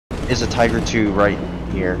is a tiger 2 right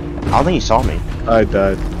here. I don't think he saw me. I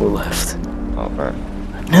died. We're left. Oh, bro.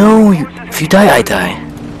 No, if you die, I die.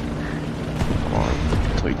 Come on,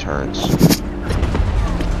 until he turns.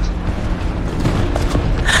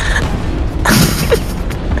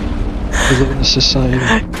 We live in a society.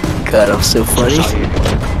 God, I'm so funny.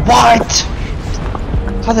 What?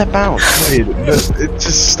 How'd that bounce? Wait,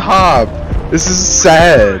 just stop. This is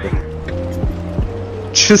sad.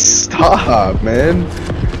 Just stop, man.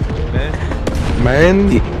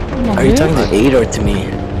 Man, Are you talking to 8 or to me?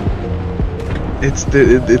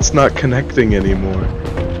 it's not connecting anymore.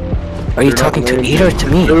 Are you talking to 8 or to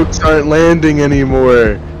me? Jokes aren't landing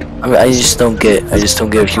anymore. I mean, I just don't get who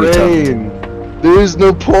you're talking to. There is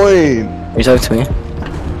no point. Are you talking to me?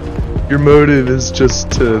 Your motive is just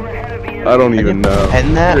to, I don't even know.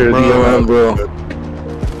 And that, BLM, bro.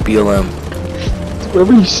 BLM.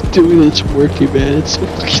 Whatever he's doing, it's working, man. It's so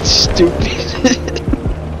fucking stupid.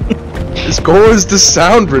 His goal is to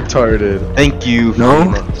sound retarded. thank you for No.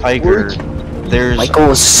 being that tiger. There's My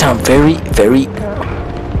goal is to sound very, very.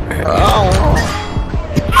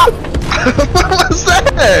 What was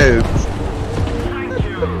that?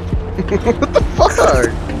 What the fuck?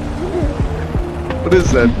 What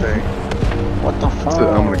is that thing? what the fuck?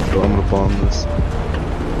 I'm gonna bomb this.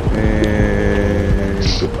 And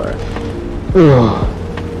goodbye.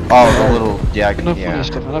 Oh, the little yeah, Enough yeah. funny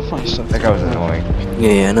stuff, enough funny stuff. That guy was annoying.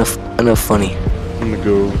 Yeah, enough funny. I'm gonna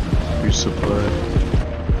go resupply.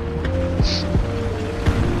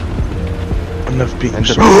 Enough being And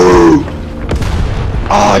so.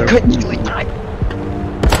 Oh, I couldn't. You like died.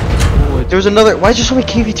 There was another. Why is there so many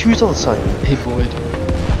KV2s all of a sudden? Hey, Boyd.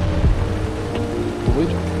 Boyd?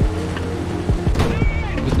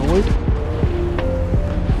 Annoyed?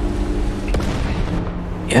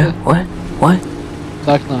 Yeah. What? What?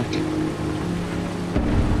 Knock knock.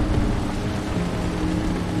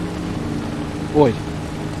 Boyd.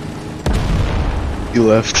 You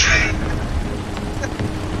left.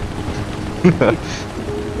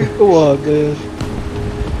 Come on, man.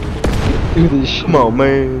 Do this shit. Come on,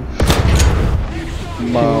 man.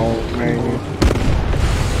 Come on, man.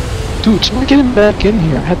 Dude, somebody get him back in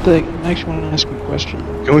here. I had to actually want to ask him a question.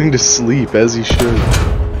 Going to sleep as he should.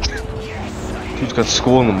 Dude's got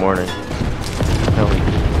school in the morning. Hell,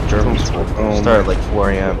 German school. Oh, Start at like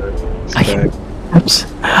 4 a.m. Oops.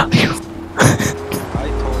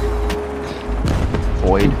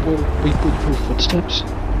 Void. Wait, footsteps?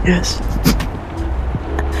 Yes.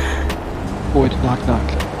 Boyd, knock knock.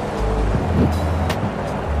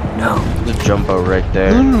 No. The jumbo right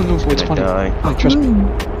there. No, Boyd's Gonna funny. die. No, trust me.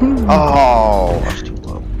 Oh, that's too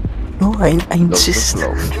low. No, I insist.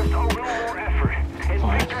 Low.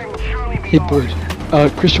 Fine. Hey, Boyd.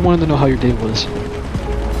 Christian wanted to know how your day was.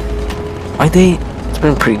 My day, it's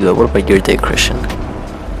been pretty good. What about your day, Christian?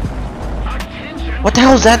 What the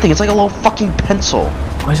hell is that thing? It's like a little fucking pencil.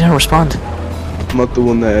 Why didn't I respond? I'm not the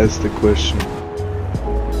one that asked the question.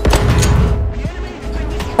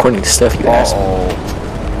 According to stuff you asked me. Oh,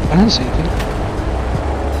 I didn't say anything.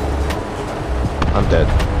 I'm dead.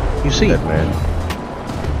 You see? Dead man.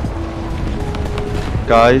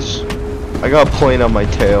 Guys, I got a plane on my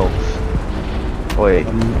tail. Wait,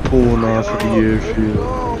 I'm pulling off of the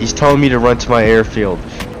airfield. he's telling me to run to my airfield.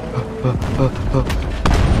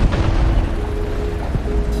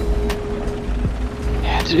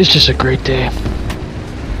 Yeah, it's just a great day.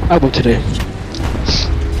 I love today.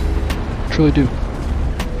 Truly do.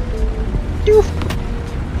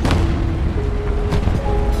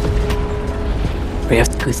 We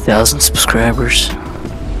have 2,000 subscribers.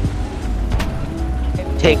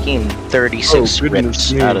 Taking 36 Oh, goodness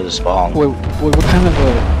rips me. out of this ball. Wait, what kind of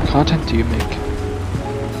content do you make?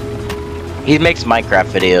 He makes Minecraft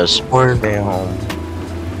videos. Or Damn.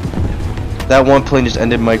 That one plane just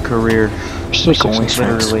ended my career. You're so Only successful.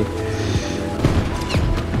 friends. Literally.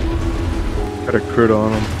 Got a crit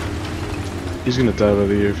on him. He's gonna die by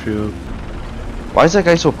the airfield. Why is that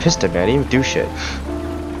guy so pissed at me? I didn't even do shit.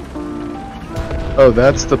 Oh,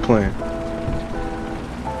 that's the plan.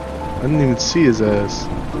 I didn't even see his ass.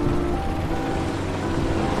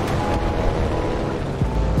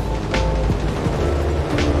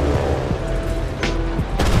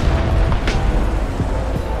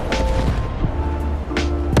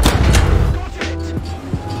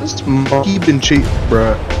 This monkey been cheating,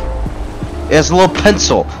 bruh. It has a little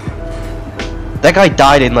pencil. That guy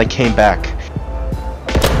died and like came back.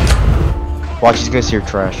 Watch, he's gonna see your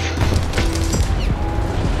trash.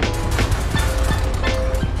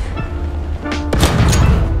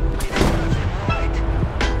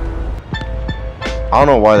 I don't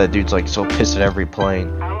know why that dude's like so pissed at every plane.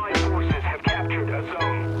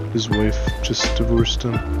 His wife just divorced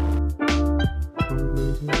him.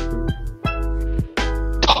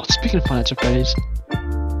 can find some Freddy's.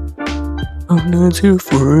 I'm not too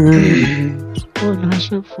free. Oh, nice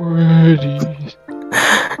Freddy's.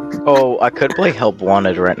 Oh, I could play Help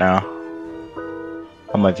Wanted right now.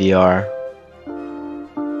 On my VR.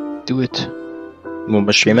 Do it. You want me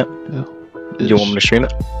to stream it? No. You want me to stream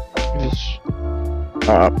it? Yes.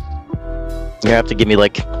 You have to give me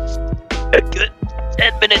like a good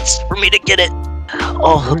 10 minutes for me to get it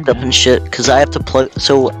all hooked up and shit. Cause I have to play.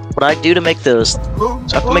 So what I do to make those, so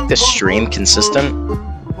I have to make the stream consistent.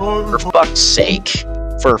 For fuck's sake.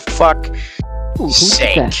 For fuck's Ooh, who did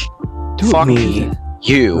sake. that? Dude, Fuck me.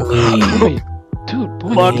 you. Wait, dude, boy,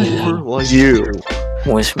 Fuck what the hell? Was You.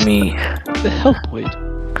 Was me. What the hell, boy?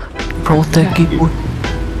 Bro, that keyboard.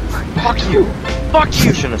 Fuck you. Fuck you.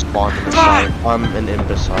 You shouldn't have spawned in the side. I'm an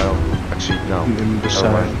imbecile. Actually, no. An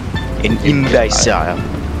imbecile. Never mind. An imbecile.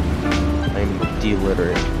 I'm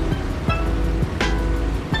deliterate.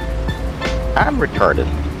 I'm retarded.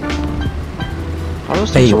 How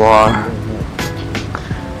does There this you work? are.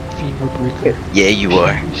 Finger breaker. Yeah, you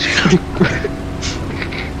are.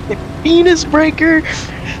 Penis breaker.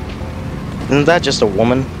 Isn't that just a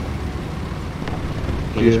woman?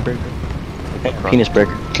 Penis Yeah. breaker? Penis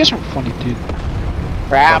breaker. You guys are funny, dude.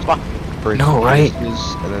 Crap. Break No, right?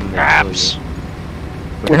 penises, and then they Craps.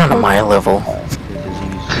 kill You're not on my level. you. The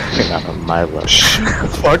disease. You're not on my level.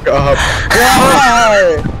 Fuck up.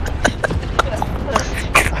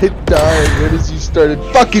 I died right as you started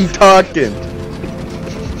fucking talking.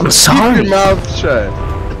 I'm Keep sorry. your mouth shut.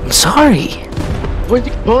 I'm sorry. When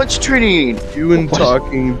you punch Trinity. You and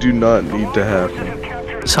talking do not need to happen.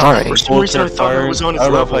 Sorry. For some reason I thought I was on his I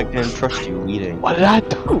don't know if I level. can trust you leading. What did I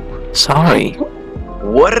do? Sorry.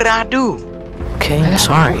 What did I do? Okay, I'm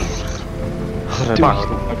sorry. Okay.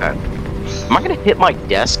 Am I gonna hit my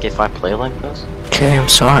desk if I play like this? Okay, I'm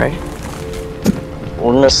sorry.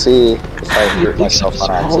 We're gonna see if I hurt myself on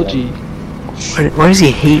accident. Apology. Why does he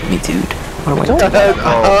hate me, dude? What am I doing? Oh,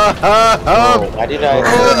 why did I?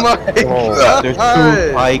 Oh my god! There's 2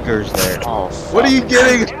 tigers there. Oh, What are you fuck.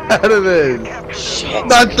 getting out of this? Shit.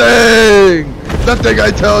 Nothing! Nothing, I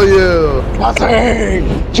tell you! Nothing.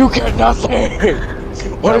 You get nothing.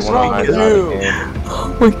 What is wrong with you?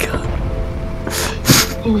 Oh my god.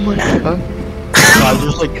 Oh my god. God,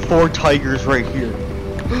 there's like 4 tigers right here.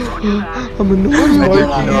 I'm annoyed.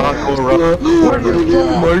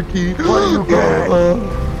 Marky. Marky.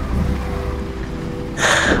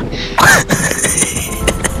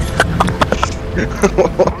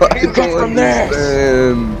 You come from there.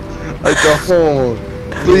 I don't.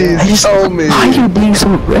 Please I just, tell me. why are you being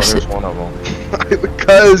so aggressive? There's one of them.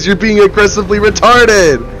 Because you're being aggressively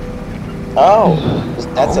retarded. Oh,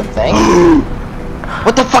 that's a thing.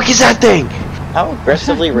 What the fuck is that thing? How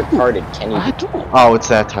aggressively retarded can you I be? don't. Oh, it's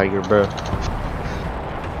that tiger, bro.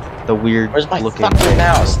 The weird Where's my looking fucking thing.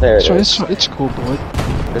 mouse? There it is. It's cool, boy.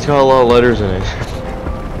 It's got a lot of letters in it.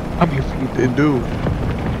 I'm here for you. They do.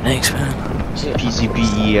 Thanks, man. P, C, B,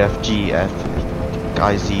 E, F, G, F,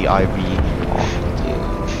 I, Z, I, V.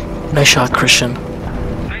 Nice shot, Christian.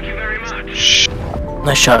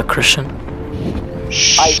 Nice shot, Christian.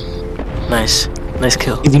 Nice. Nice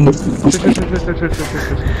kill. You're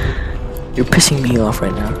pissing me off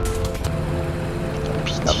right now.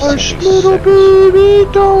 Hush, little baby,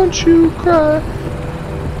 don't you cry. I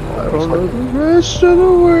don't know the rest of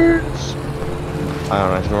the words. I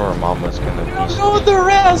don't know, I know where mom was gonna be. know the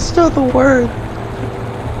rest of the word.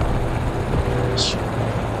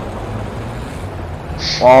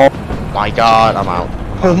 Oh my god, I'm out.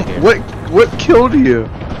 What killed you?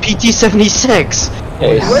 PT-76!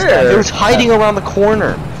 Where? It was hiding around the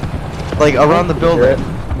corner. Like, around the building.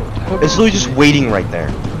 It's literally just waiting right there.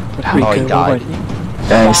 But how? Oh, he died.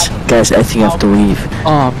 Guys, I think I have to leave.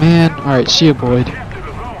 Oh man. All right. See you, Boyd. I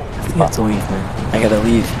think I have to leave, man. I gotta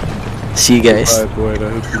leave. See you guys. Bye, Boyd. I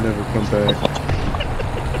hope you never come back.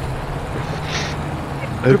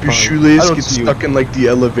 I hope your shoelace gets stuck in like the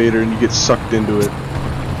elevator and you get sucked into it.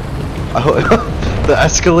 The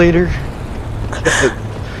escalator?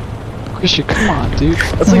 Christian, come on, dude.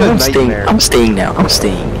 That's like a nightmare. I'm staying now. I'm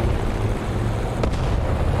staying.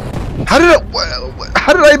 How did I?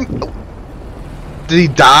 Did he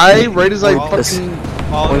die right as I Because-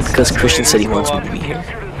 fucking? Only because Christian said he wants me to be here.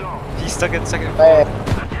 He's stuck in second floor.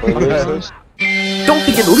 Don't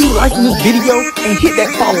forget to leave a like on this video and hit that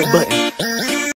follow button.